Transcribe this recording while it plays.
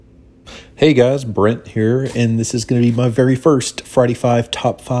Hey guys, Brent here, and this is going to be my very first Friday 5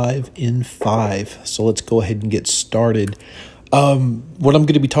 Top 5 in 5. So let's go ahead and get started. What I'm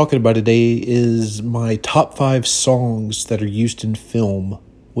going to be talking about today is my top 5 songs that are used in film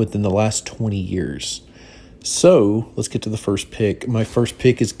within the last 20 years. So let's get to the first pick. My first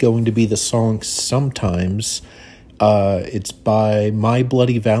pick is going to be the song Sometimes. It's by My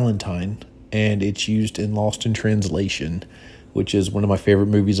Bloody Valentine, and it's used in Lost in Translation, which is one of my favorite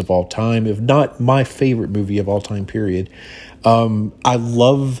movies of all time, if not my favorite movie of all time, period. I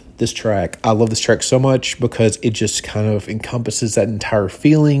love this track. I love this track so much because it just kind of encompasses that entire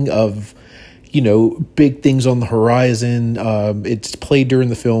feeling of, big things on the horizon. It's played during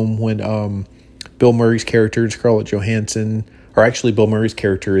the film when Bill Murray's character, Scarlett Johansson, or actually Bill Murray's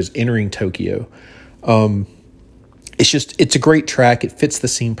character is entering Tokyo. It's a great track. It fits the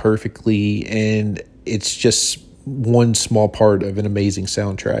scene perfectly, and it's just one small part of an amazing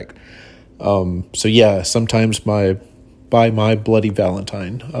soundtrack. Sometimes by My Bloody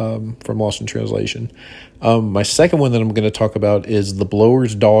Valentine from Lost in Translation. My second one that I'm going to talk about is The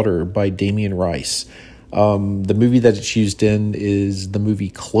Blower's Daughter by Damien Rice. The movie that it's used in is the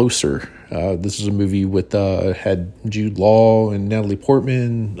movie Closer. This is a movie with had Jude Law and Natalie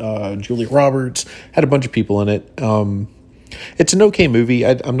Portman, Julia Roberts, had a bunch of people in it. It's an okay movie.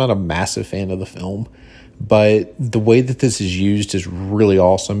 I'm not a massive fan of the film, but the way that this is used is really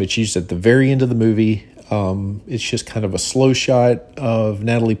awesome. It's used at the very end of the movie. It's just kind of a slow shot of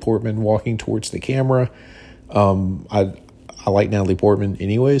Natalie Portman walking towards the camera. I like Natalie Portman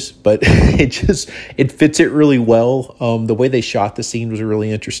anyways, but it fits it really well. The way they shot the scene was really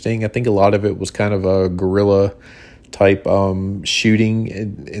interesting. I think a lot of it was kind of a guerrilla type shooting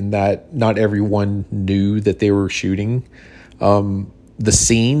in that not everyone knew that they were shooting the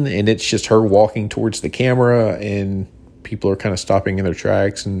scene, and it's just her walking towards the camera and people are kind of stopping in their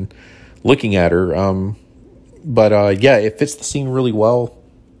tracks and looking at her. It fits the scene really well.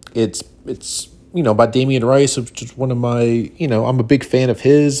 It's by Damien Rice, which is one of my, I'm a big fan of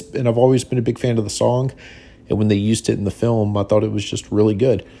his, and I've always been a big fan of the song. And when they used it in the film, I thought it was just really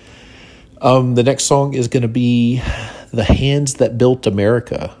good. The next song is going to be The Hands That Built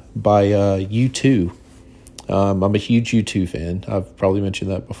America by U2. I'm a huge U2 fan. I've probably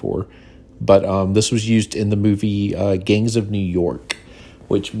mentioned that before. But this was used in the movie Gangs of New York,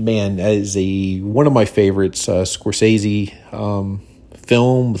 which, man, is one of my favorites. Scorsese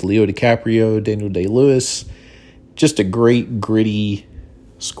film with Leo DiCaprio, Daniel Day-Lewis. Just a great, gritty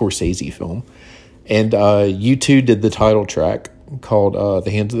Scorsese film. And U2 did the title track called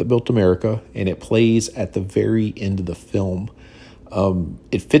The Hands That Built America, and it plays at the very end of the film.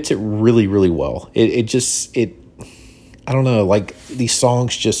 It fits it really, really well. I don't know, like these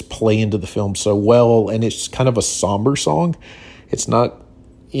songs just play into the film so well, and it's kind of a somber song. It's not,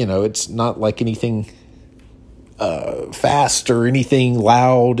 it's not like anything fast or anything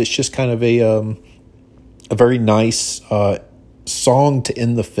loud. It's just kind of a very nice song to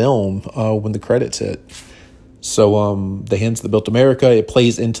end the film when the credits hit. So The Hands That Built America, it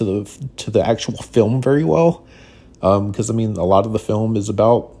plays into the actual film very well. Because, a lot of the film is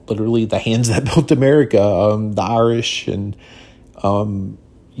about literally the hands that built America, the Irish, and,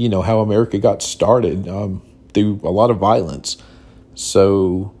 how America got started through a lot of violence.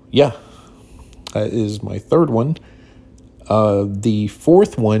 So, yeah, that is my third one. The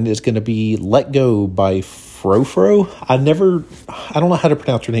fourth one is going to be Let Go by Frofro. I don't know how to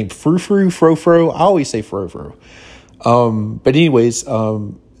pronounce her name. Frofro. I always say Frofro. But anyways,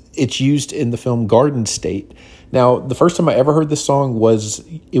 it's used in the film Garden State. Now, the first time I ever heard this song was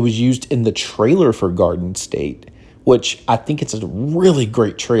used in the trailer for Garden State, which I think it's a really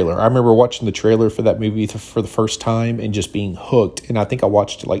great trailer. I remember watching the trailer for that movie for the first time and just being hooked, and I think I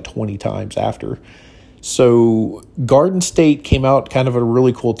watched it like 20 times after. So Garden State came out kind of at a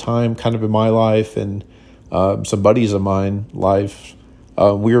really cool time, kind of in my life and some buddies of mine life.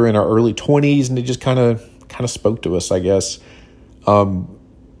 We were in our early 20s, and it just kind of spoke to us, I guess.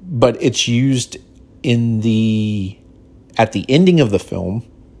 But it's used at the ending of the film,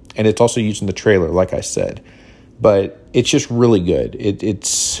 and it's also used in the trailer, like I said. But it's just really good. It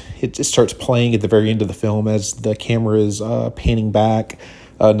starts playing at the very end of the film as the camera is panning back.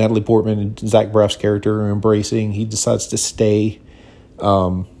 Natalie Portman and Zach Braff's character are embracing. He decides to stay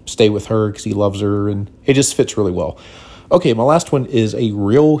with her because he loves her, and it just fits really well. Okay, my last one is A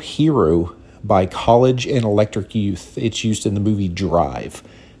Real Hero by College and Electric Youth. It's used in the movie Drive.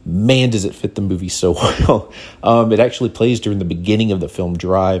 Man, does it fit the movie so well. It actually plays during the beginning of the film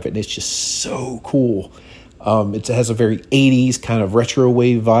Drive, and it's just so cool. It has a very 80s kind of retro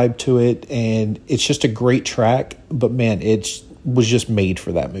wave vibe to it, and it's just a great track, but man, it was just made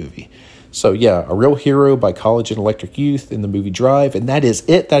for that movie. So yeah, A Real Hero by College and Electric Youth in the movie Drive. And that is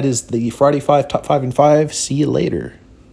it. That is the Friday 5 Top 5 and 5. See you later.